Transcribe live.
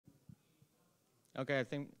Okay, I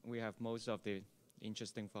think we have most of the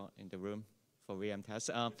interesting in the room for vmtest.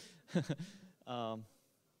 Um,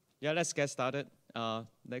 yeah, let's get started.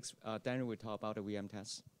 Next, Daniel will talk about the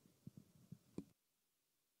vmtest.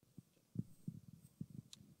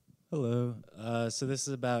 Hello. So this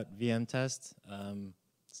is about vmtest.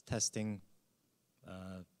 It's testing,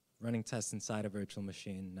 running tests inside a virtual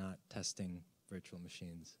machine, not testing virtual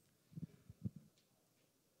machines.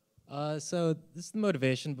 So this is the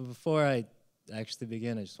motivation, but before I actually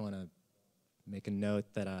begin, I just want to make a note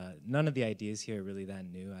that none of the ideas here are really that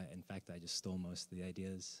new. In fact, I just stole most of the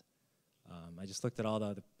ideas. I just looked at all the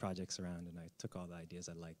other projects around, and I took all the ideas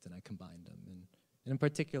I liked, and I combined them. And in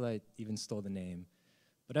particular, I even stole the name.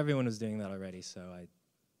 But everyone was doing that already, so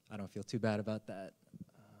I don't feel too bad about that.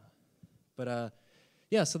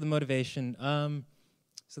 Yeah, so the motivation.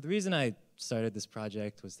 So the reason I started this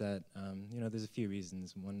project was that, there's a few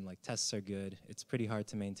reasons. One, like, tests are good. It's pretty hard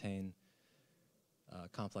to maintain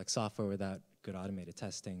complex software without good automated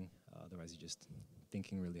testing. Otherwise, you're just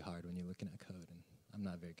thinking really hard when you're looking at code, and I'm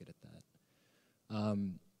not very good at that.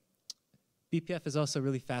 BPF is also a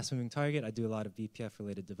really fast-moving target. I do a lot of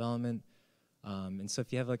BPF-related development. And so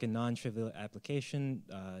if you have like a non-trivial application,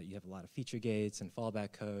 you have a lot of feature gates and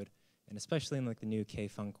fallback code. And especially in like the new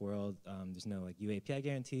K-Funk world, there's no like UAPI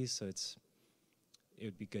guarantees, so it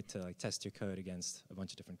would be good to like test your code against a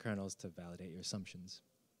bunch of different kernels to validate your assumptions.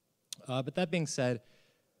 But that being said,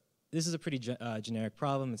 this is a pretty generic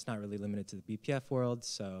problem. It's not really limited to the BPF world,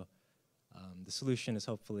 so the solution is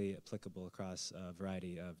hopefully applicable across a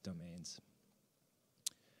variety of domains.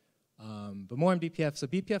 But more on BPF. So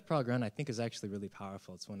BPF prog run, I think, is actually really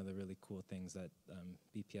powerful. It's one of the really cool things that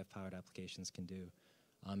BPF-powered applications can do.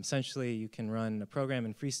 Essentially, you can run a program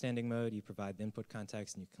in freestanding mode. You provide the input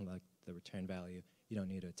context, and you collect the return value. You don't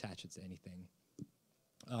need to attach it to anything.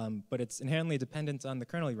 But it's inherently dependent on the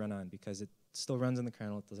kernel you run on, because it still runs in the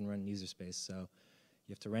kernel. It doesn't run in user space, so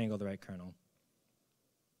you have to wrangle the right kernel.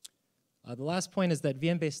 The last point is that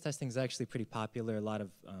VM-based testing is actually pretty popular. A lot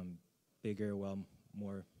of bigger,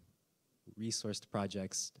 more resourced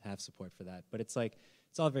projects have support for that. But it's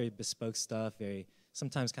all very bespoke stuff, very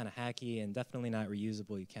sometimes kind of hacky, and definitely not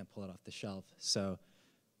reusable. You can't pull it off the shelf. So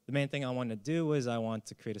the main thing I wanted to do was I want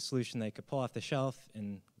to create a solution that you could pull off the shelf,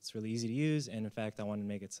 and it's really easy to use. And in fact, I wanted to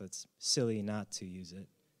make it so it's silly not to use it.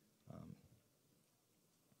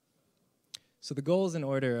 So the goals in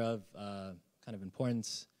order of kind of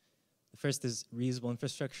importance. The first is reusable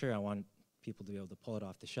infrastructure. I want people to be able to pull it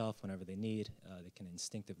off the shelf whenever they need. They can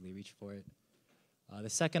instinctively reach for it. The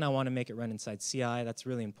second, I want to make it run inside CI. That's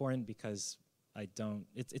really important because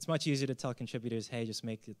it's much easier to tell contributors, hey, just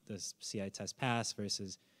make this CI test pass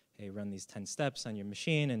versus, hey, run these 10 steps on your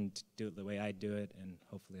machine and do it the way I do it, and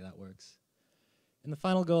hopefully that works. And the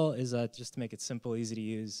final goal is just to make it simple, easy to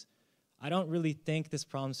use. I don't really think this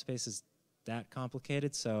problem space is that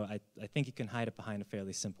complicated, so I think you can hide it behind a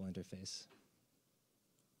fairly simple interface.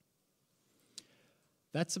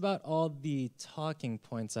 That's about all the talking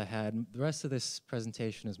points I had. The rest of this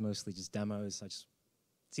presentation is mostly just demos.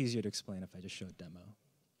 It's easier to explain if I just show a demo.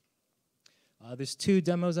 There's two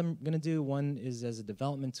demos I'm going to do. One is as a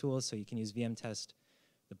development tool, so you can use vmtest,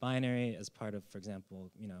 the binary, as part of, for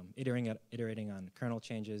example, iterating on kernel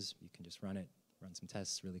changes. You can just run some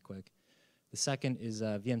tests really quick. The second is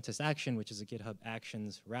vmtest action, which is a GitHub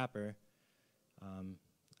Actions wrapper.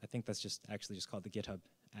 I think that's actually just called the GitHub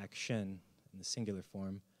action in the singular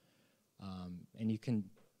form. And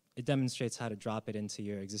it demonstrates how to drop it into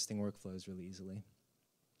your existing workflows really easily.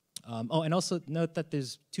 And also note that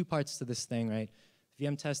there's two parts to this thing, right?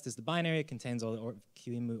 vmtest is the binary. It contains all the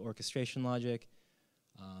QEMU orchestration logic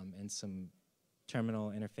and some terminal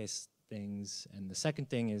interface things. And the second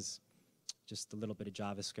thing is just a little bit of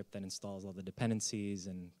JavaScript that installs all the dependencies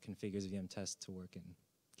and configures vmtest to work in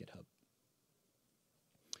GitHub.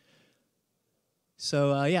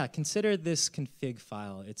 So yeah, consider this config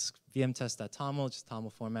file. It's vmtest.toml, just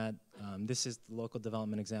toml format. This is the local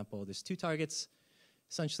development example. There's two targets.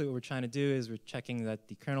 Essentially what we're trying to do is we're checking that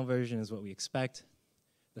the kernel version is what we expect.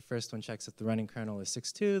 The first one checks if the running kernel is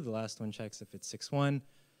 6.2. The last one checks if it's 6.1.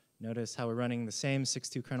 Notice how we're running the same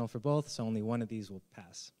 6.2 kernel for both, so only one of these will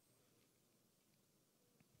pass.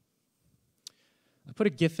 I put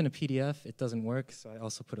a GIF in a PDF. It doesn't work, so I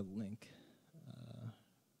also put a link.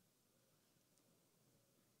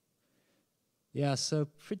 Yeah, so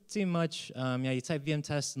pretty much, you type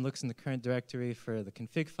vmtest and looks in the current directory for the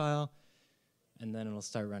config file, and then it'll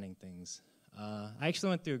start running things. I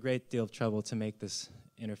actually went through a great deal of trouble to make this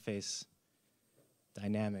interface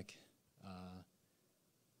dynamic.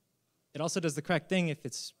 It also does the correct thing if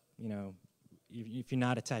it's, if you're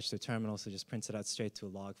not attached to a terminal, so just prints it out straight to a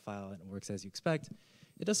log file and it works as you expect.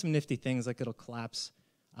 It does some nifty things, like it'll collapse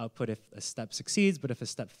output if a step succeeds, but if a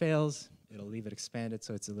step fails, it'll leave it expanded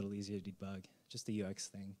so it's a little easier to debug. Just a UX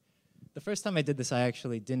thing. The first time I did this, I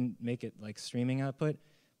actually didn't make it like streaming output,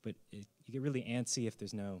 but you get really antsy if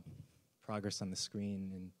there's no progress on the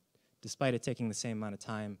screen, and despite it taking the same amount of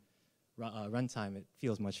time, runtime, it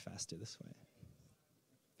feels much faster this way.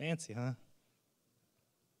 Fancy, huh?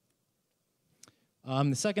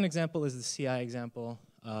 The second example is the CI example.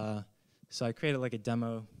 So I created like a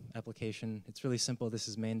demo application. It's really simple. This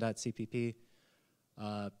is main.cpp.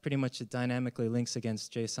 Pretty much it dynamically links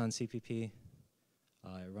against JSON CPP.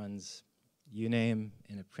 It runs uname,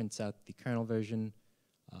 and it prints out the kernel version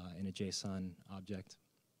in a JSON object.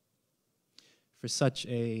 For such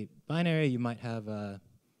a binary, you might have a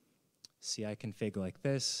CI config like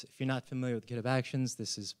this. If you're not familiar with GitHub Actions,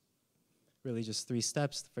 this is really just 3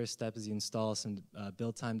 steps. The first step is you install some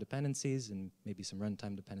build time dependencies and maybe some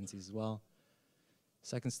runtime dependencies as well.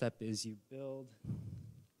 Second step is you build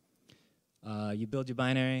your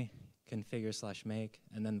binary, configure/make,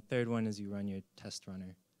 and then the third one is you run your test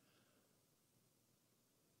runner.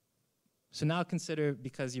 So now consider,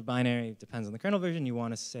 because your binary depends on the kernel version, you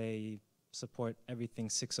want to say support everything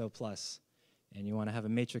 6.0 plus, and you want to have a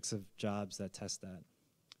matrix of jobs that test that.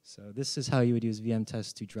 So this is how you would use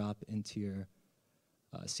vmtest to drop into your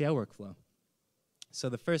CI workflow. So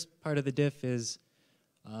the first part of the diff is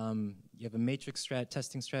you have a matrix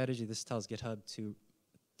testing strategy. This tells GitHub to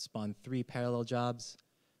spawn 3 parallel jobs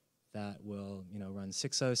that will run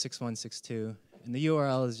 6.0, 6.1, 6.2. And the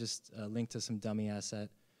URL is just a link to some dummy asset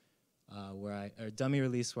or dummy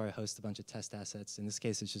release where I host a bunch of test assets. In this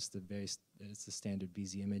case, it's just it's a standard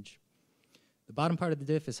BZ image. The bottom part of the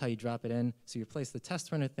diff is how you drop it in. So you replace the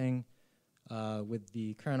test runner thing with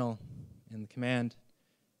the kernel and the command,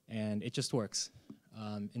 and it just works.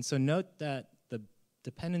 And so note that the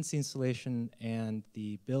dependency installation and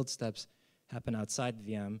the build steps happen outside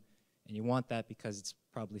the VM, and you want that because it's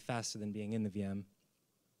probably faster than being in the VM.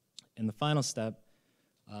 And the final step,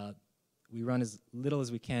 we run as little as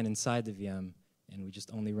we can inside the VM, and we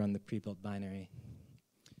just only run the pre-built binary.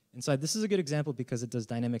 Inside, this is a good example because it does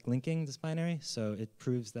dynamic linking, this binary, so it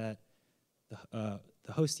proves that the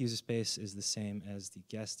host user space is the same as the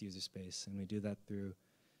guest user space, and we do that through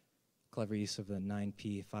clever use of the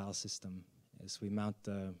 9p file system, as we mount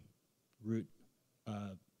the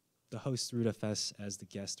host rootfs as the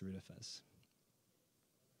guest rootfs.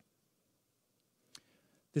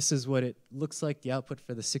 This is what it looks like, the output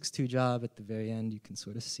for the 6.2 job at the very end. You can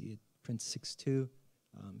sort of see it prints 6.2. If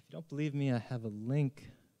you don't believe me, I have a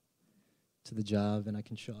link to the job, and I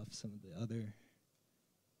can show off some of the other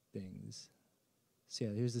things. So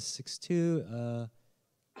yeah, here's the 6.2,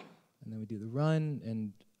 and then we do the run,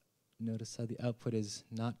 and notice how the output is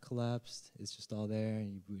not collapsed. It's just all there,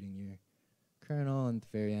 and you're booting your kernel, and at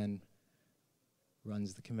the very end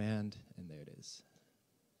runs the command, and there it is.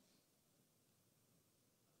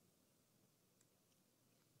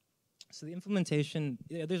 So the implementation,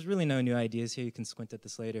 there's really no new ideas here. You can squint at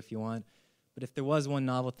this later if you want. But if there was one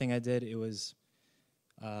novel thing I did, it was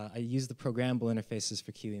I used the programmable interfaces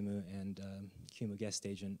for QEMU and QEMU guest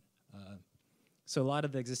agent. So a lot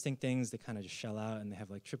of the existing things, they kind of just shell out, and they have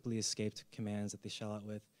like triply escaped commands that they shell out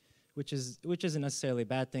with, which isn't necessarily a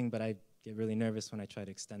bad thing, but I get really nervous when I try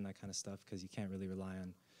to extend that kind of stuff because you can't really rely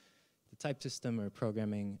on the type system or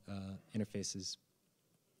programming interfaces.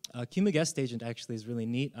 QEMU guest agent actually is really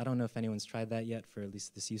neat. I don't know if anyone's tried that yet for at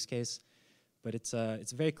least this use case, but it's a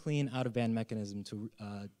very clean out-of-band mechanism to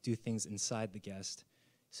do things inside the guest.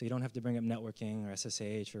 So you don't have to bring up networking or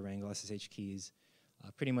SSH or wrangle SSH keys.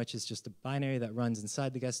 Pretty much it's just a binary that runs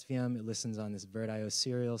inside the guest VM. It listens on this VirtIO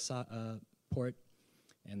serial port,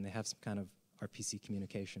 and they have some kind of RPC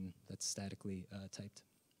communication that's statically typed.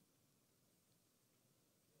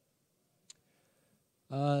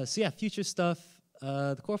 So yeah, future stuff.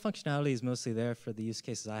 The core functionality is mostly there for the use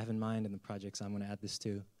cases I have in mind and the projects I'm going to add this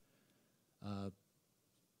to.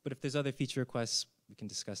 But if there's other feature requests, we can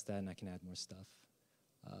discuss that, and I can add more stuff.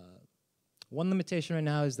 One limitation right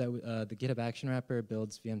now is that the GitHub Action Wrapper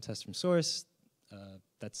builds vmtest from source.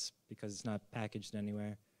 That's because it's not packaged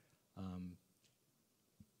anywhere.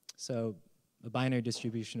 So a binary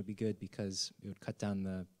distribution would be good because it would cut down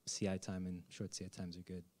the CI time, and short CI times are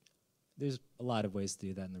good. There's a lot of ways to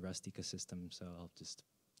do that in the Rust ecosystem, so I'll just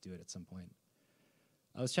do it at some point.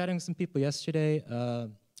 I was chatting with some people yesterday.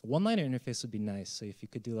 One-liner interface would be nice, so if you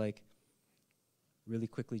could do like really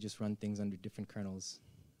quickly just run things under different kernels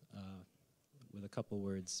with a couple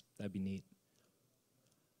words, that'd be neat.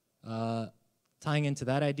 Tying into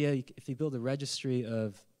that idea, if you build a registry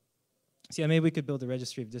of So yeah, maybe we could build a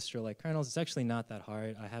registry of distro-like kernels. It's actually not that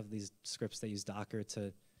hard. I have these scripts that use Docker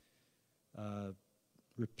to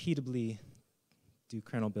repeatably do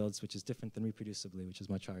kernel builds, which is different than reproducibly, which is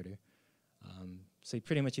much harder. So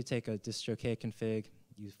pretty much you take a distro K config,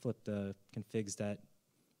 you flip the configs that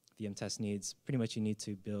vmtest needs. Pretty much you need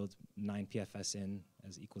to build 9 PFS in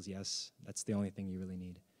as equals yes. That's the only thing you really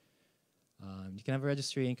need. You can have a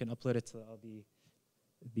registry and you can upload it to all the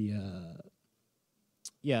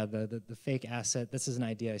fake asset. This is an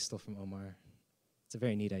idea I stole from Omar. It's a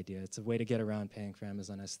very neat idea. It's a way to get around paying for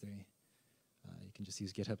Amazon S3. You can just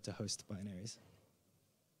use GitHub to host binaries.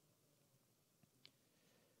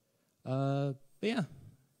 But yeah,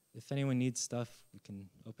 if anyone needs stuff, we can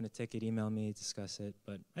open a ticket, email me, discuss it.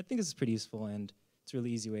 But I think this is pretty useful, and it's a really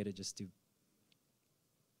easy way to just do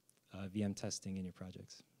VM testing in your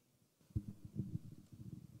projects.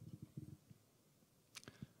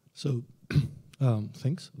 So,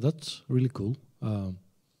 thanks. That's really cool.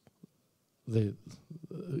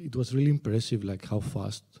 It was really impressive, like how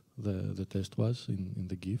fast the test was in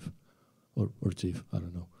the GIF or GIF. I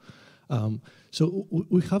don't know. So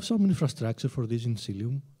we have some infrastructure for this in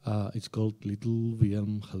Cilium. It's called Little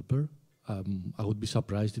VM Helper. I would be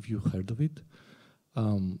surprised if you heard of it.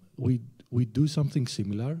 We do something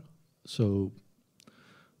similar. So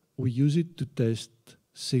we use it to test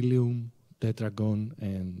Cilium, Tetragon,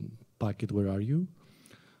 and Packet Where Are You?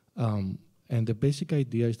 And the basic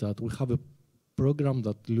idea is that we have a program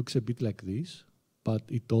that looks a bit like this, but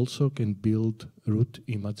it also can build root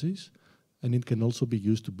images, and it can also be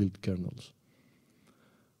used to build kernels.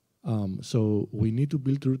 So we need to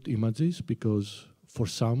build root images because for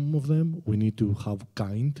some of them, we need to have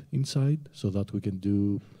kind inside so that we can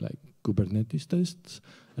do like Kubernetes tests.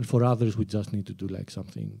 And for others, we just need to do like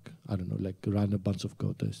something, I don't know, like run a bunch of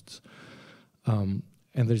Go tests. And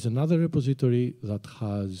there's another repository that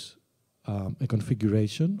has a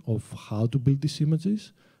configuration of how to build these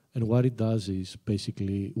images. And what it does is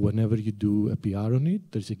basically whenever you do a PR on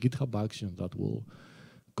it, there's a GitHub action that will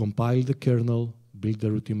compile the kernel, build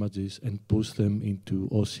the root images, and push them into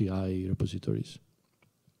OCI repositories.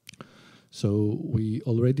 So we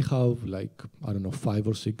already have like, I don't know, 5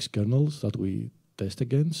 or 6 kernels that we test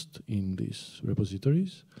against in these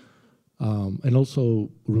repositories. And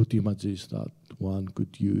also root images that one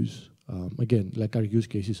could use. Again, like our use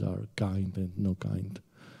cases are kind and no kind.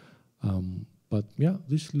 But yeah,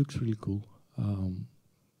 this looks really cool.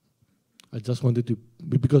 I just wanted to,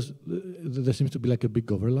 because there seems to be like a big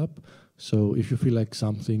overlap. So if you feel like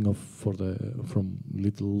something from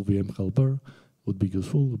Little VM Helper would be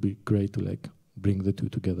useful, would be great to like bring the two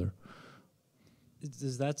together.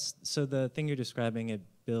 So the thing you're describing, it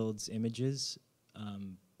builds images,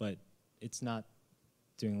 but it's not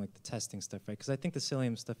doing like the testing stuff, right? Because I think the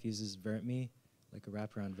Cilium stuff uses VertMe, like a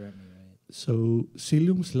wraparound VertMe, right? So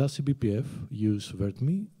Cilium/eBPF use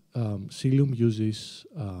VertMe. Cilium uses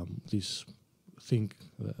this thing,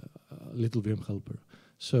 Little VM Helper.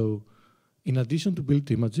 So in addition to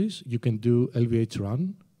build images, you can do LVH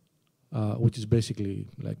run, which is basically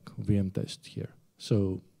like vmtest here.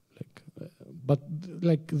 So like, but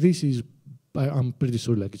like this is, I'm pretty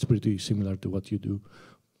sure like it's pretty similar to what you do.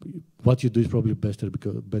 What you do is probably better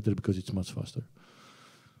because it's much faster.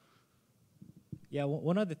 Yeah,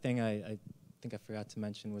 one other thing I think I forgot to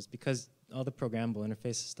mention was because all the programmable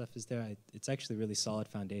interfaces stuff is there, it's actually really solid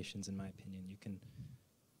foundations in my opinion.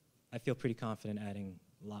 I feel pretty confident adding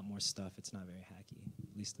a lot more stuff. It's not very hacky,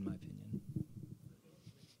 at least in my opinion.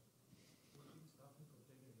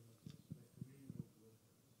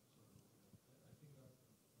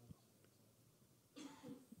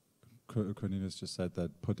 Cornelius just said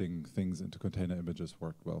that putting things into container images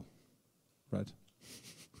worked well, right?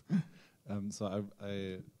 So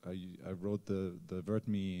I wrote the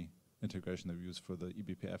VertMe integration that we use for the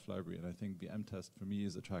eBPF library, and I think vmtest for me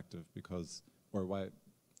is attractive because, or why,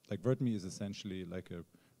 like VertMe is essentially like a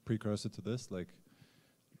precursor to this, like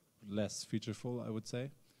less featureful, I would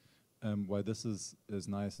say. Why this is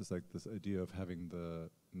nice is like this idea of having the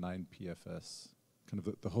 9PFS, kind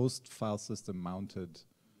of the host file system mounted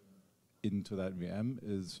into that VM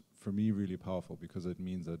is for me really powerful because it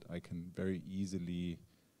means that I can very easily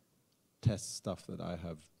test stuff that I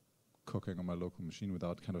have cooking on my local machine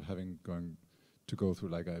without kind of go through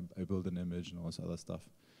like I build an image and all this other stuff.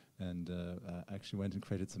 And I actually went and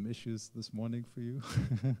created some issues this morning for you.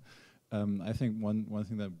 I think one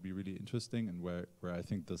thing that would be really interesting and where I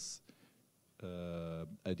think this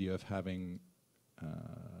idea of having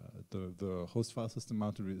the host file system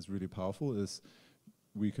mounted is really powerful is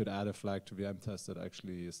we could add a flag to vmtest that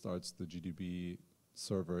actually starts the GDB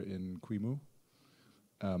server in QEMU.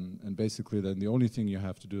 And basically then the only thing you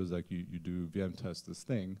have to do is like you do vmtest this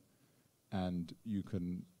thing, and you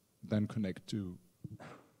can then connect to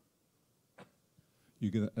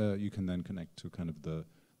you can then connect to kind of the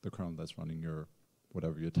kernel that's running your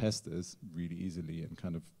whatever your test is really easily, and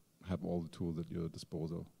kind of have all the tools at your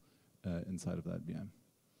disposal inside of that VM,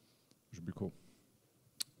 which would be cool.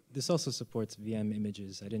 This also supports VM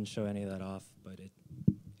images. I didn't show any of that off, but it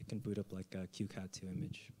can boot up like a QCat2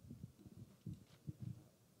 image.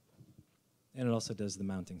 And it also does the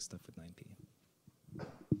mounting stuff with 9p.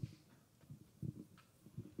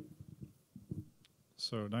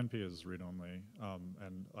 So 9p is read-only,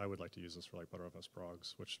 and I would like to use this for like ButterFS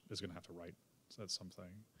progs, which is going to have to write at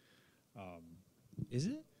something. Is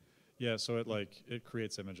it? Yeah, so it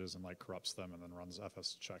creates images and like corrupts them, and then runs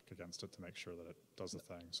fs check against it to make sure that it does the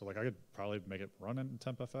thing. So like I could probably make it run in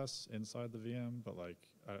tempfs inside the VM, but like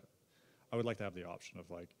I would like to have the option of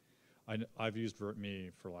like I've used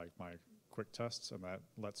virtme for like my quick tests, and that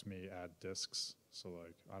lets me add disks. So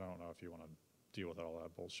like I don't know if you want to deal with all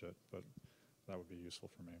that bullshit, but that would be useful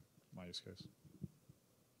for me, my use case.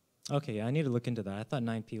 Okay, yeah, I need to look into that. I thought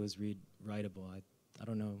 9p was read-writable. I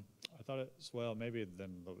don't know. I thought it's, well, maybe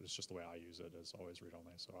then it's just the way I use it is always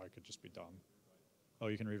read-only, so I could just be dumb. Oh,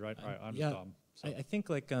 you can read write? Right, I'm just dumb. So. I think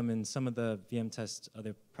like in some of the vmtest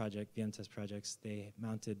projects, they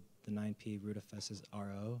mounted the 9p rootfs as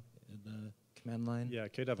RO in the command line. Yeah,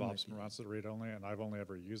 kdevops mounts it read-only, and I've only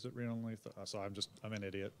ever used it read-only, so I'm an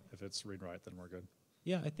idiot. If it's read-write, then we're good.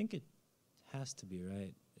 Yeah, I think it has to be,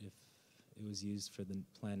 right? If it was used for the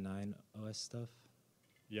Plan 9 OS stuff.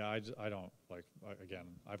 Yeah, I don't, like, again,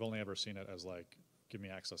 I've only ever seen it as, like, give me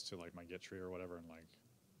access to, like, my Git tree or whatever, and, like,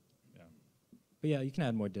 yeah. But yeah, you can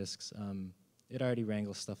add more disks. It already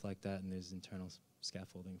wrangles stuff like that, and there's internal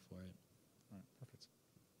scaffolding for it. All right, perfect.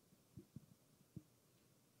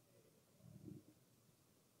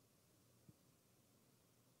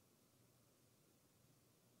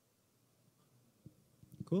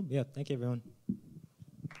 Cool. Yeah, thank you, everyone.